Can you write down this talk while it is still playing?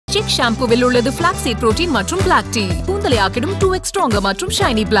Chik Shampoo will உள்ளது flaxseed protein மற்றும் black tea. கூந்தலை ஆக்கிடும் 2x stronger மற்றும்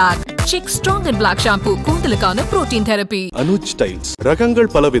shiny black. Chik strong and black shampoo கூந்தலுக்கான protein therapy. ANUJ styles ரகங்கள்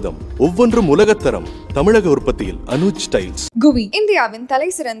பலவிதம் ஒவ்வொன்றும் உலகத்தரம் தமிழக உற்பத்தியில் ANUJ styles. GUI இந்தியாவின்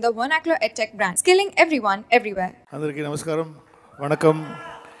தலைசிறந்த vernacular edtech brand skilling everyone everywhere. అందరికీ నమస్కారం வணக்கம்.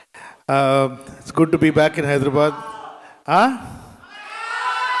 It's good to be back in Hyderabad.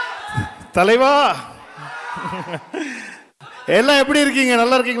 தலைவா எல்லாம் எப்படி இருக்கீங்க?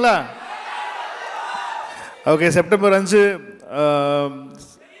 நல்லா இருக்கீங்களா? ஓகே, செப்டம்பர் 5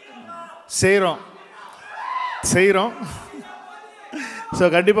 செய்கிறோம். ஸோ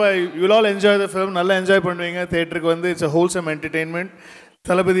கண்டிப்பாக you will all enjoy the film. நல்லா என்ஜாய் பண்ணுவீங்க. தியேட்டருக்கு வந்து இட்ஸ் அ ஹோல்சம் என்டர்டெயின்மெண்ட்.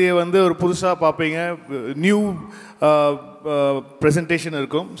 தளபதியை வந்து ஒரு புதுசாக பார்ப்பீங்க. நியூ ப்ரெசன்டேஷன்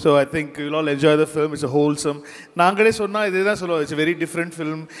இருக்கும். So I think you will all enjoy the film. It's a wholesome. நாங்களே சொன்னால் இதே தான் சொல்லுவோம். It's a very different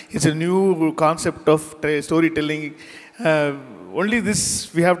film. It's a new concept of story telling. Only this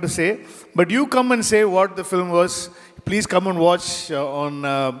we have to say. But you come and say what the film was. Please come and watch on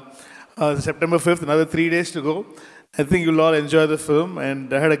September 5th. Another 3 days to go. I think you'll all enjoy the film. And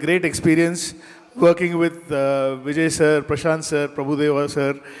I had a great experience working with Vijay sir, Prashant sir, Prabhu Deva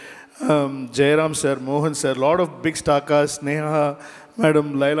sir, Jairam sir, Mohan sir. A lot of big star cast. Sneha madam,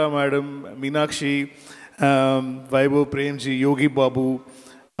 Laila madam, Meenakshi, Vaibhav Premji, Yogi Babu.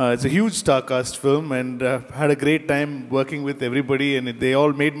 It's a huge star cast film, and had a great time working with everybody, and they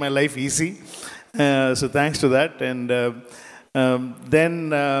all made my life easy. So thanks to that. And then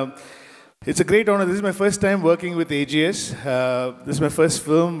it's a great honor. This is my first time working with AGS. This is my first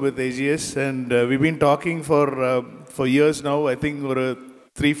film with AGS, and we've been talking for years now. I think for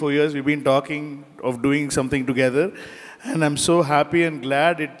 3-4 years we've been talking of doing something together, and I'm so happy and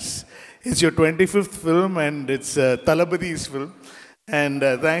glad it's your 25th film, and it's Thalapathy's film. And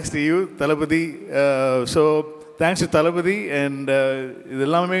thanks to you, Thalapathy. So thanks to Thalapathy, and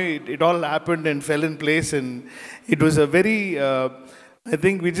it all happened and fell in place, and it was a very, I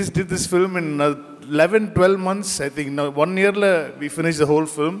think we just did this film in 11-12 months. I think now 1 year we finished the whole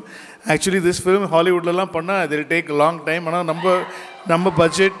film. Actually this film Hollywood la panna it will take a long time. Ana number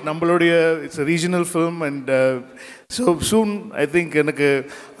budget, it's a regional film, and so soon I think எனக்கு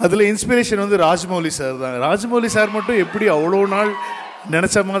அதில் inspiration வந்து Rajamouli sir தான். Rajamouli sir மட்டும் எப்படி அவ்வளோ நாள்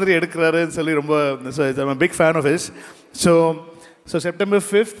நினச்ச மாதிரி எடுக்கிறாருன்னு சொல்லி ரொம்ப I'm a big fan of his. So September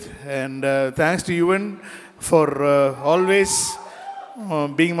 5th, and thanks to Yuvan for always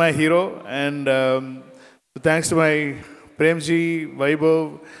being my hero, and thanks to my Premji, Vaibhav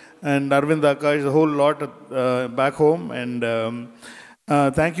and Arvind Akash, the whole lot back home, and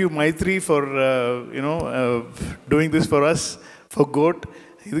thank you Maitri for doing this for us, for GOAT.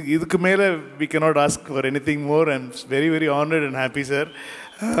 Idukku mele we cannot ask for anything more. I'm very, very honored and happy, sir.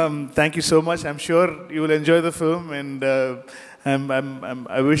 Thank you so much. I'm sure you will enjoy the film, and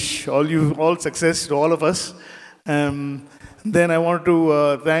I wish all success to all of us. Then I want to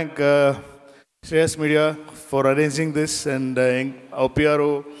thank Shreyas Media for arranging this, and our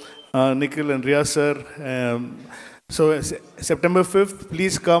PRO Nikhil and Riya sir. So September 5th,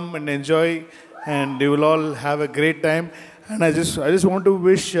 please come and enjoy, and you will all have a great time. And I just want to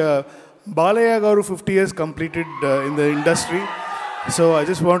wish Balaya Garu 50 years completed in the industry. So I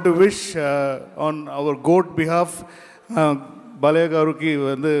just want to wish on our GOAT behalf, Balaya Garu ki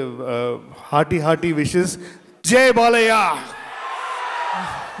hearty wishes. Jai Balaya!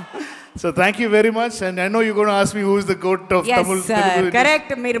 So thank you very much, and I know you're going to ask me who is the GOAT of Tamil. Yes, sir. Correct.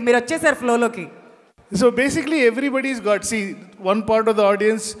 Meer vachche sir flow loki. So basically everybody's got, see, one part of the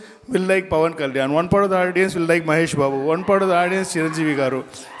audience will like Pawan Kalyan, one part of the audience will like Mahesh Babu, one part of the audience Chiranjeevi Garu.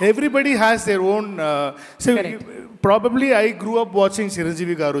 Everybody has their own, probably I grew up watching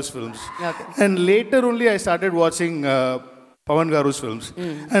Chiranjeevi Garu's films. Okay. And later only I started watching Pawan Garu's films.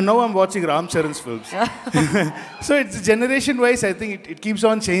 And now I'm watching Ram Charan's films. So it's generation wise, I think it keeps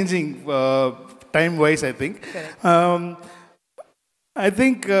on changing time wise, I think. I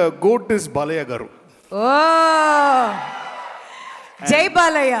think GOAT is Balaya Garu. Oh! Jai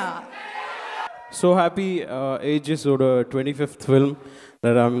Balaya! So happy AGS or the 25th film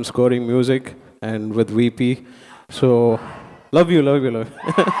that I'm scoring music and with VP. So love you.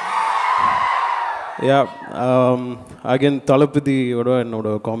 Yeah. Again, Thalapathy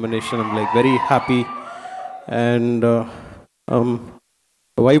and combination. I'm like very happy, and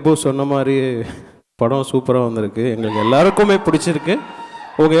Vaibhav சொன்ன மாதிரி படம் சூப்பராக வந்திருக்கு. எங்களுக்கு எல்லாருக்குமே பிடிச்சிருக்கு.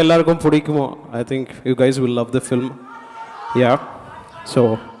 Okay, எல்லாருக்கும் பிடிக்குமோ? I think you guys will love the film. Yeah. So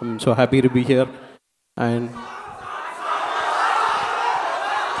I'm so happy to be here. And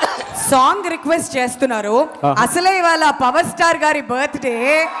song request చేస్తున్నారు. అసలే ఇవాళ పవర్ స్టార్ గారి బర్త్డే.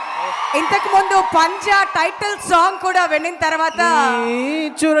 ఇంతకు ముందు పంజా టైటిల్ సాంగ్ కూడా వినిన తర్వాత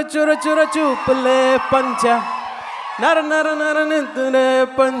చుర చుర చుర చూపులే పంజా నర నర నర నెత్తునే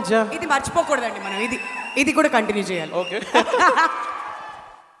పంజా. ఇది మర్చిపోకూడదండి మనం, ఇది కూడా కంటిన్యూ చేయాలి. ఓకే.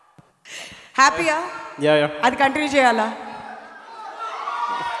 హ్యాపీయా? Yeah yeah. అది కంటిన్యూ చేయాలా?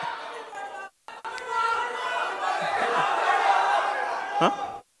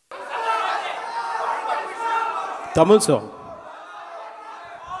 Tamil song.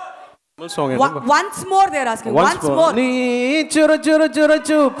 Once more they are asking. Once more. నీ చుర చుర చుర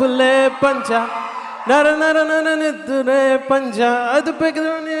చూపులే పంజా నర నర నర నెత్తునే పంజా అది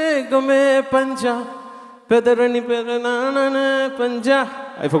పెదరని గమే పంజా పెదరని పెదరనే పంజా.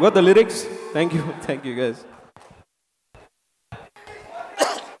 I forgot the lyrics. Thank you guys.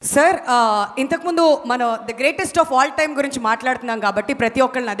 Sir, ఇంతకుముందు మనం the greatest of all time గురించి మాట్లాడుతున్నాం కాబట్టి ప్రతి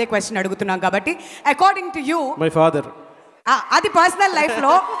ఒక్కరిని అదే క్వశ్చన్ అడుగుతున్నాం కాబట్టి according to you My father. అది పర్సనల్ లైఫ్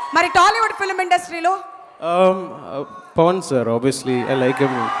లో, మరి టాలీవుడ్ ఫిల్మ్ ఇండస్ట్రీలో Pawan sir, obviously I like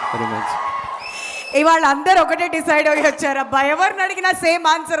him very much. ఇవాళ అందరూ ఒకటే డిసైడ్ అయ్యి వచ్చారు. అబ్బా, ఎవరిని అడిగినా సేమ్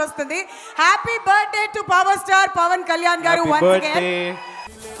ఆన్సర్ వస్తుంది. Happy birthday to power star Pawan Kalyan గారు. once again.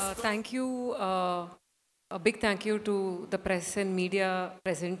 Thank you. A big thank you to the press and media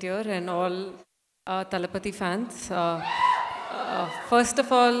present here and all Thalapathy fans. First of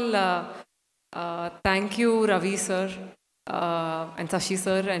all, thank you Ravi sir and Sashi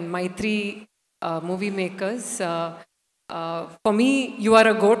sir and my three movie makers. For me, you are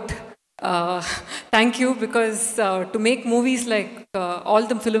a goat. Thank you, because to make movies like all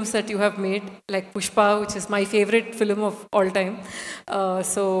the films that you have made, like Pushpa, which is my favorite film of all time.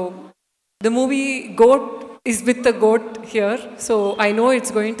 So the movie Goat is with the goat here. So I know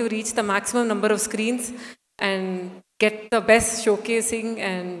it's going to reach the maximum number of screens and get the best showcasing.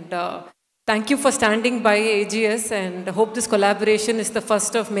 And thank you for standing by AGS, and I hope this collaboration is the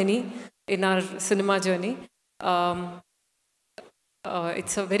first of many in our cinema journey.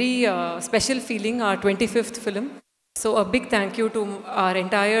 It's a very special feeling, our 25th film. So a big thank you to our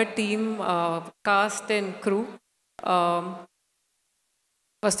entire team, cast and crew.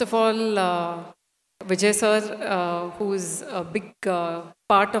 First of all, Vijay sir, who is a big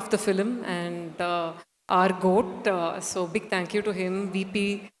part of the film and our goat. So big thank you to him, VP.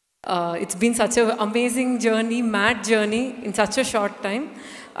 It's been such an amazing journey, mad journey in such a short time.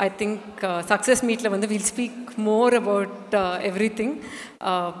 I think success meet la vandu we'll speak more about everything.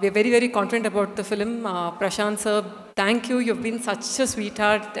 We're very, very confident about the film. Prashant sir, thank you. You've been such a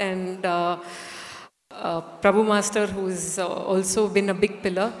sweetheart. And Prabhu master, who's also been a big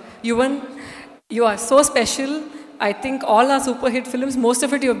pillar. Yuvan, you are so special. I think all our super hit films, most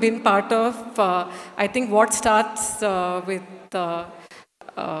of it you have been part of. I think what starts with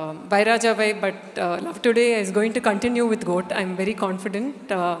Vairaja Vai, but Love Today is going to continue with Goat. I'm very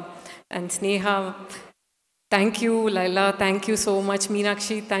confident. And Sneha, thank you. Laila, thank you so much.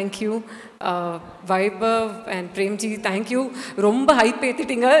 Meenakshi, thank you. Vaibhav and Premji, thank you. Romba hype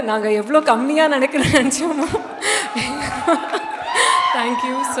ethitinga naanga evlo kammiya nenikiranchamo. Thank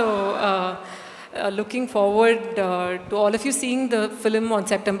you. So looking forward to all of you seeing the film on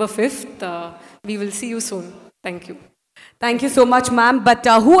September 5th. We will see you soon. Thank you. Thank you so much, ma'am. But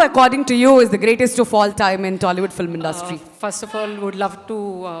who, according to you, is the greatest of all time in Tollywood film industry? First of all, would love to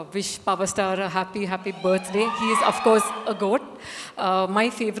wish Power Star a happy birthday. He is, of course, a goat. My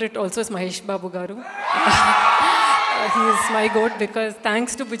favorite also is Mahesh Babu Garu. He is my goat because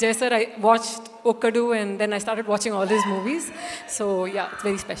thanks to Vijay sir, I watched Okkadu and then I started watching all his movies. So yeah, it's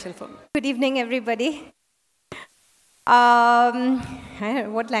very special for me. Good evening, everybody.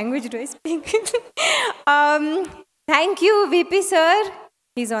 What language do I speak? Thank you, VP sir.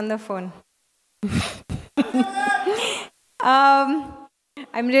 He's on the phone.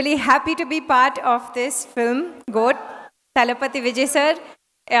 I'm really happy to be part of this film, Goat, Thalapathy Vijay sir.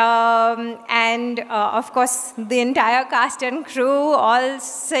 And of course, the entire cast and crew, all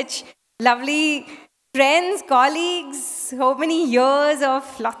such lovely friends, colleagues, so many years of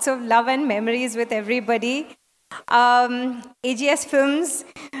lots of love and memories with everybody. AGS Films,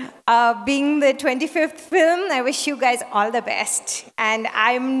 being the 25th film, I wish you guys all the best. And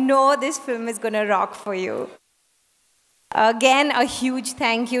I know this film is going to rock for you. Again, a huge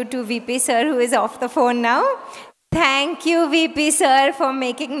thank you to VP sir, who is off the phone now. Thank you, VP sir, for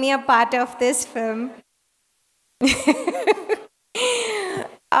making me a part of this film.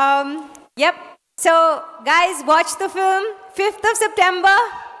 Yep. So, guys, watch the film, 5th of September.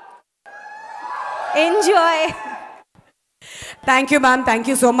 Enjoy. Thank you ma'am, thank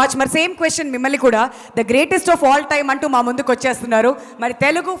you so much. మరి same question మిమ్మల్ని కూడా, the greatest of all time అంటూ మా ముందుకు వచ్చేస్తున్నారు. మరి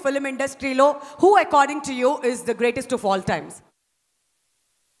Telugu film ఇండస్ట్రీలో who according to you is the greatest of all times?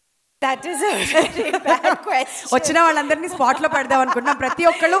 That is a very bad question. వచ్చిన వాళ్ళందరినీ స్పాట్లో పెడదాం అనుకుంటున్నాం. ప్రతి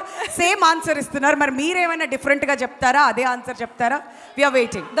ఒక్కళ్ళు సేమ్ ఆన్సర్ ఇస్తున్నారు. మరి మీరేమైనా డిఫరెంట్గా చెప్తారా, అదే ఆన్సర్ చెప్తారా? We are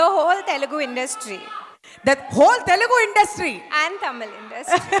waiting. The whole Telugu industry. The whole Telugu industry And Tamil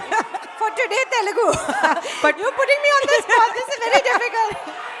industry. For today, Telugu. But you're putting me on the spot. This is very difficult.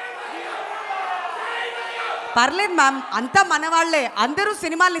 పర్లేదు ma'am, అంతా మన వాళ్ళే, అందరూ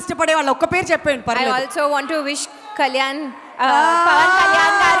సినిమాలు ఇష్టపడే వాళ్ళు. ఒక్క పేరు చెప్పండి పర్లేదు. I also want to wish Pawan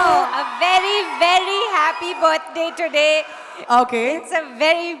Kalyan garu a very, very happy birthday today. Okay, It's a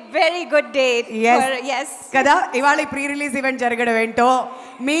very, very good day. Yes. కదా, ఇవాళ ఈ ప్రీ రిలీజ్ ఈవెంట్ జరగడం ఏంటో,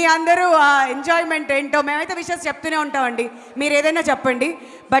 మీ అందరూ ఎంజాయ్మెంట్ ఏంటో, మేమైతే విషయాలు చెప్తూనే ఉంటామండి. మీరు ఏదైనా చెప్పండి.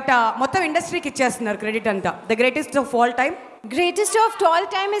 బట్ మొత్తం ఇండస్ట్రీకి ఇచ్చేస్తున్నారు క్రెడిట్ అంతా. The greatest of all time. Greatest of all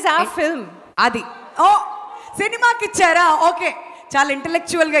time is our film. అది సినిమాకి ఇచ్చారా? ఓకే, చాలా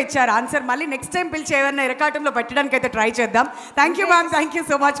ఇంటెలెక్చువల్గా ఇచ్చారు ఆన్సర్. మళ్ళీ నెక్స్ట్ టైం పిలిచి ఏమైనా ఇరకాటంలో పెట్టడానికి అయితే ట్రై చేద్దాం. Thank you ma'am, thank you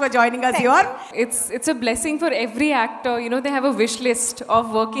so much for joining us here. It's a blessing for every actor. You know, they have a wish list of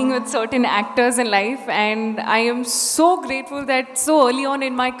working with certain actors in life, and I am so grateful that so early on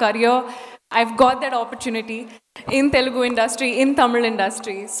in my career I've got that opportunity in Telugu industry, in Tamil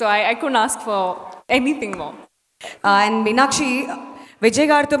industry. So I couldn't ask for anything more. And Meenakshi, Vijay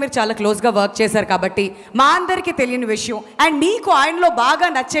గారితో మీరు చాలా క్లోజ్గా work చేశారు కాబట్టి మా అందరికీ తెలియని విషయం అండ్ మీకు ఆయనలో బాగా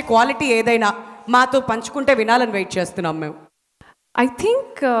నచ్చే క్వాలిటీ ఏదైనా మాతో పంచుకుంటే వినాలని వెయిట్ చేస్తున్నాం మేము. I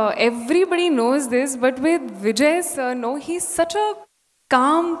think everybody knows this, but with Vijay sir, no, he's such a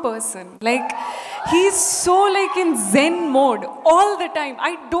calm person. Like, he's so like in Zen mode all the time.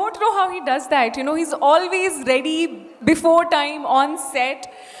 I don't know how he does that. You know, he's always ready before time on set.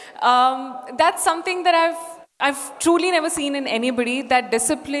 That's something that I've truly never seen in anybody, that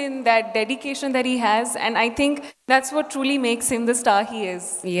discipline, that dedication that he has, and I think that's what truly makes him the star he is.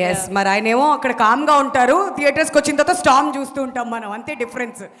 Yes, మరి ఆయనేమో అక్కడ కామ్గా ఉంటారు, థియేటర్స్కి వచ్చిన తర్వాత storm చూస్తూ ఉంటాం మనం, అంతే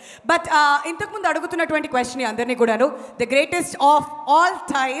డిఫరెన్స్. బట్ ఇంతకుముందు అడుగుతున్నటువంటి క్వశ్చన్ అందరినీ కూడాను, the greatest of all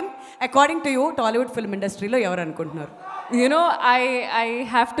time according to you Tollywood film ఇండస్ట్రీలో ఎవరు అనుకుంటున్నారు? You know, I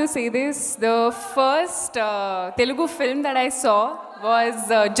have to say this, the first Telugu film that I saw was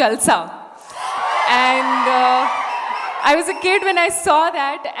Jalsa. And I was a kid when I saw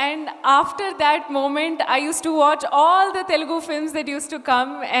that, and after that moment I used to watch all the Telugu films that used to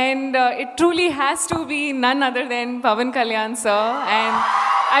come, and it truly has to be none other than Pawan Kalyan sir, and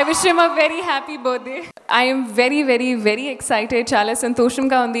I wish him a very happy birthday. I am very, very, very excited. Chala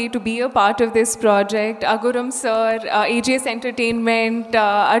santoshamga undi to be a part of this project. Aguram sir, AJS Entertainment,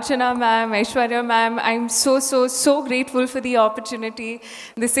 Archana ma'am, Aishwarya ma'am, I'm so grateful for the opportunity.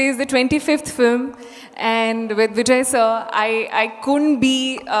 This is the 25th film, and with Vijay sir, I couldn't be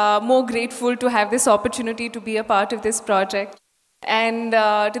more grateful to have this opportunity to be a part of this project. And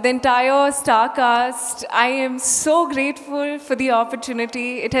to the entire star cast, I am so grateful for the opportunity.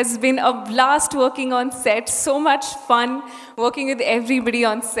 It has been a blast working on set, so much fun working with everybody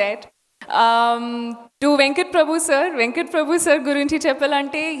on set. To Venkat Prabhu sir gurinchi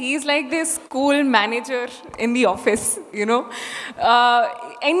cheppalante, he's like this cool manager in the office, you know.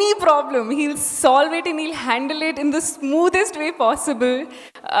 Any problem, he'll solve it and he'll handle it in the smoothest way possible.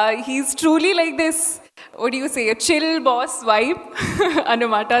 He's truly like this, what do you say, a chill boss vibe,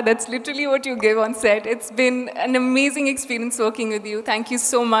 Anamata. That's literally what you give on set. It's been an amazing experience working with you. Thank you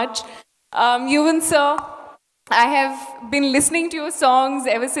so much. Yuvan sir, I have been listening to your songs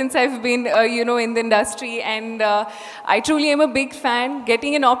ever since I've been, you know, in the industry, and I truly am a big fan.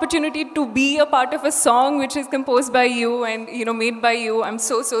 Getting an opportunity to be a part of a song which is composed by you and, you know, made by you, I'm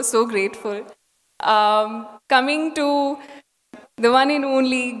so grateful. Coming to the one and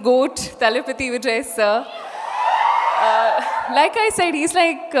only GOAT, Thalapathy Vijay sir. Like I said, he's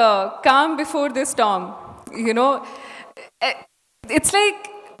like calm before the storm. You know, it's like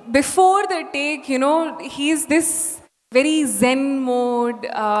before the take, you know, he's this very zen mode.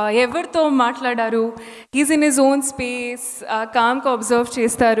 Evartho matladaru. He's in his own space. Calm ko observe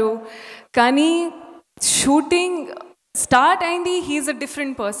chestaru. Kani shooting start aindi, he's a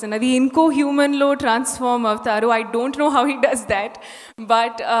different person. Adi inko human lo transform avtaru. I don't know how he does that,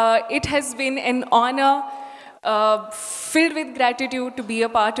 but it has been an honor, filled with gratitude to be a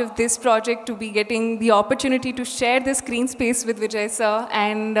part of this project, to be getting the opportunity to share the screen space with Vijay sir,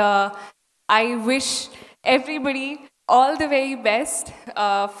 and I wish everybody all the very best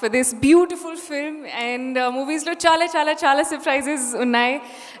for this beautiful film. And movies lo chala surprises unnai,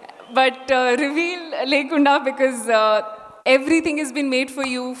 but reveal lekunda, because everything has been made for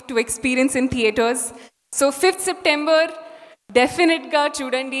you to experience in theaters. So 5th September, definite ga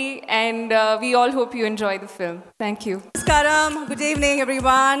chudandi, and we all hope you enjoy the film. Thank you. Namaskaram, good evening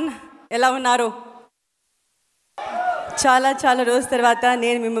everyone. Ela unnaru? చాలా రోజు తర్వాత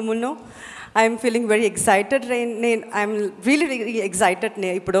నేను మిమ్మల్ని ముందు I'm feeling very excited. I'm really excited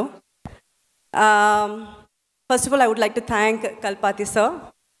ఇప్పుడు. First of all I would like to thank Kalpathi sir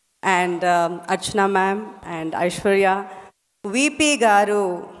and Archana ma'am and Aishwarya VP గారు.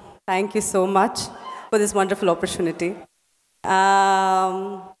 Thank you so much for this wonderful opportunity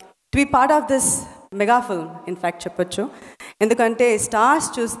to be part of this mega film. In fact చెప్పొచ్చు, ఎందుకంటే stars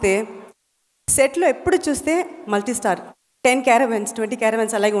చూస్తే సెట్లో ఎప్పుడు చూస్తే multi star 10 caravans 20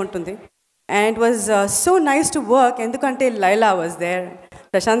 caravans అలాగే ఉంటుంది. And it was so nice to work, ఎందుకంటే లైలా వాజ్ దేర్,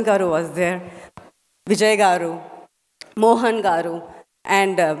 ప్రశాంత్ గారు వాజ్ దేర్, విజయ్ గారు, మోహన్ గారు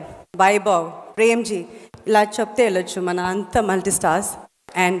అండ్ వైభవ్, ప్రేమ్జీ, ఇలా చెప్తే వెళ్ళొచ్చు మన అంత multi stars.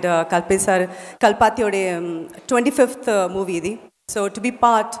 And కల్పాతియోడే 25th movie ఇది. సో టు బి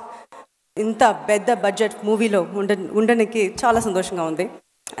పార్ట్ ఇంత పెద్ద బడ్జెట్ మూవీలో ఉండడానికి చాలా సంతోషంగా ఉంది.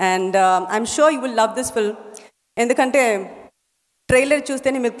 And I'm sure you will love this film, ఎందుకంటే ట్రైలర్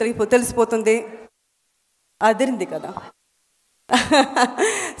చూస్తేనే మీకు తెలిసిపోతుంది, అదిరింది కదా.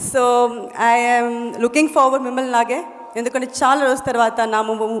 సో ఐఎమ్ లుకింగ్ ఫార్వర్డ్ మిమ్మల్ని లాగే, ఎందుకంటే చాలా రోజుల తర్వాత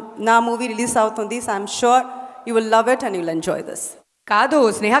నా మూవీ రిలీజ్ అవుతుంది. So I'm sure you will love it and you will enjoy this. కాదు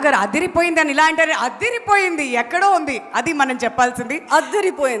స్నేహ గారు అదిరిపోయింది అని ఇలా అంటారు. అదిరిపోయింది ఎక్కడో ఉంది, అది మనం చెప్పాల్సింది.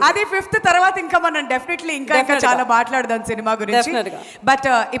 అదిరిపోయింది అది 5th తర్వాత ఇంకా మనం డెఫినెట్లీ ఇంకా చాలా మాట్లాడదాం సినిమా గురించి. బట్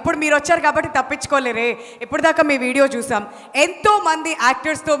ఇప్పుడు మీరు వచ్చారు కాబట్టి తప్పించుకోలేరే. ఇప్పుడు దాకా మీ వీడియో చూసాం, ఎంతో మంది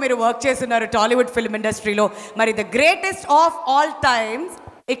యాక్టర్స్తో మీరు వర్క్ చేస్తున్నారు టాలీవుడ్ ఫిల్మ్ ఇండస్ట్రీలో. మరి the greatest of all times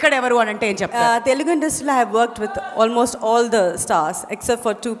ఇక్కడ ఎవరు అని అంటే ఏం చెప్తారు? తెలుగు ఇండస్ట్రీలో I have worked with almost all the stars except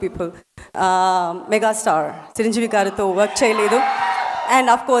for 2 people. Megastar Chiranjeevi గారితో వర్క్ చేయలేదు, అండ్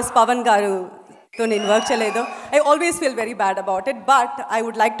ఆఫ్ కోర్స్ పవన్ గారుతో నేను వర్క్ చేయలేదు. I always feel very bad about it, but I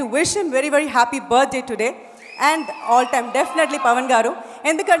would like to wish him very very happy birthday today and all time definitely Pawan గారు.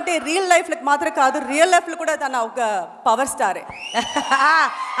 ఎందుకంటే real లైఫ్లో మాత్రం కాదు, real లైఫ్లో కూడా తన ఒక పవర్ స్టారే.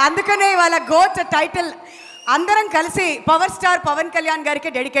 అందుకనే వాళ్ళ గోట్ టైటిల్ అందరం కలిసి పవర్ స్టార్ పవన్ కళ్యాణ్ గారికి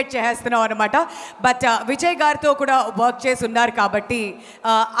డెడికేట్ చేస్తున్నాం అనమాట. బట్ విజయ్ గారితో కూడా వర్క్ చేసి ఉన్నారు కాబట్టి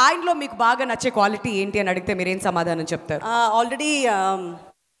ఆయనలో మీకు బాగా నచ్చే క్వాలిటీ ఏంటి అని అడిగితే మీరేం సమాధానం చెప్తారు? ఆల్రెడీ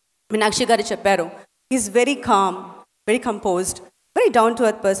మీనాక్షి గారు చెప్పారు, is very calm, very composed, very down to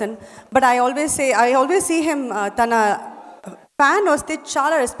earth person. But I always see him తన ఫ్యాన్ వస్తే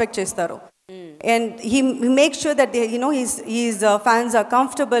చాలా రెస్పెక్ట్ చేస్తారు. And he make sure that he's fans are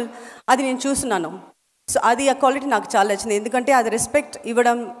comfortable. అది నేను చూస్తున్నాను. సో అది ఆ క్వాలిటీ నాకు చాలా నచ్చింది, ఎందుకంటే అది రెస్పెక్ట్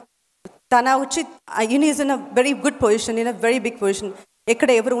ఇవ్వడం. తన వచ్చి is in a very good position, in a very big position. ఎక్కడ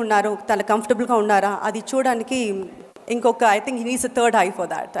ఎవరు ఉన్నారు, తన కంఫర్టబుల్గా ఉన్నారా అది చూడడానికి ఇంకొక I think he needs a third I for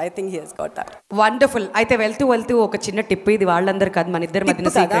that. I think he has got that. Wonderful. అయితే వెళ్తూ ఒక చిన్న టిప్, ఇది వాళ్ళందరూ కాదు మన ఇద్దరి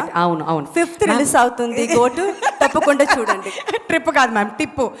మధ్యన సీక్రెట్. అవును 5th రిలీజ్ అవుతుంది, గోటు తప్పకుండా చూడండి. ట్రిప్ కాదు మ్యామ్,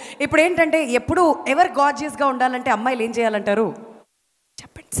 టిప్పు. ఇప్పుడు ఏంటంటే ఎప్పుడు ఎవరు గార్జియస్గా ఉండాలంటే అమ్మాయిలు ఏం చేయాలంటారు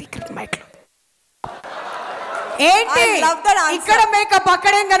చెప్పండి, సీక్రెట్ మైక్లో. ఏంటి ఇక్కడ మేకప్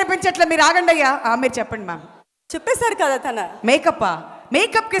అక్కడేం కనిపించట్లే, మీరు ఆగండి అయ్యా. మీరు చెప్పండి మ్యామ్. చెప్పేశారు కదా తన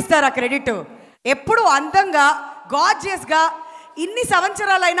మేకప్కి ఇస్తారా క్రెడిట్? ఎప్పుడు అందంగా గార్జియస్గా ఇన్ని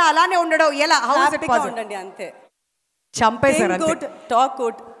సంవత్సరాలైనా అలానే ఉండడం ఎలా? ఉండండి అంతే, చంపేశారు. టాక్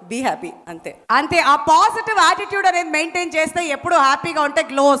గుడ్, బీ హ్యాపీ, అంతే. ఆ పాజిటివ్ యాటిట్యూడ్ అనేది మెయింటైన్ చేస్తే ఎప్పుడు హ్యాపీగా ఉంటే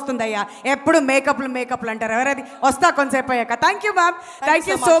గ్లో వస్తుంది అయ్యా. ఎప్పుడు మేకప్లు అంటారు ఎవరది వస్తా కొంతసేపు అయ్యాక. Thank you ma'am, thank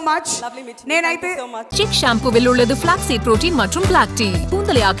you so much. నేనైతే చిక్ షాంపూ உள்ளது flaxseed protein மற்றும் black tea.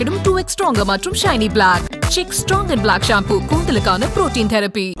 கூந்தலை ஆக்கிடும் 2x stronger மற்றும் shiny black. Chik strong and black shampoo கூந்தலுக்கான protein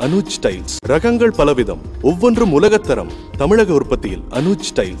therapy. Anuj tiles ரகங்கள் பலவிதம், ஒவ்வொன்றும் உலகத்தரம். தமிழக உற்பத்தியில் அனுஜ்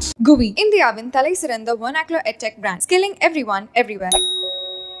டைல்ஸ். GUI இந்தியாவின் தலை சிறந்த vernacular edtech brand, skilling everyone everywhere.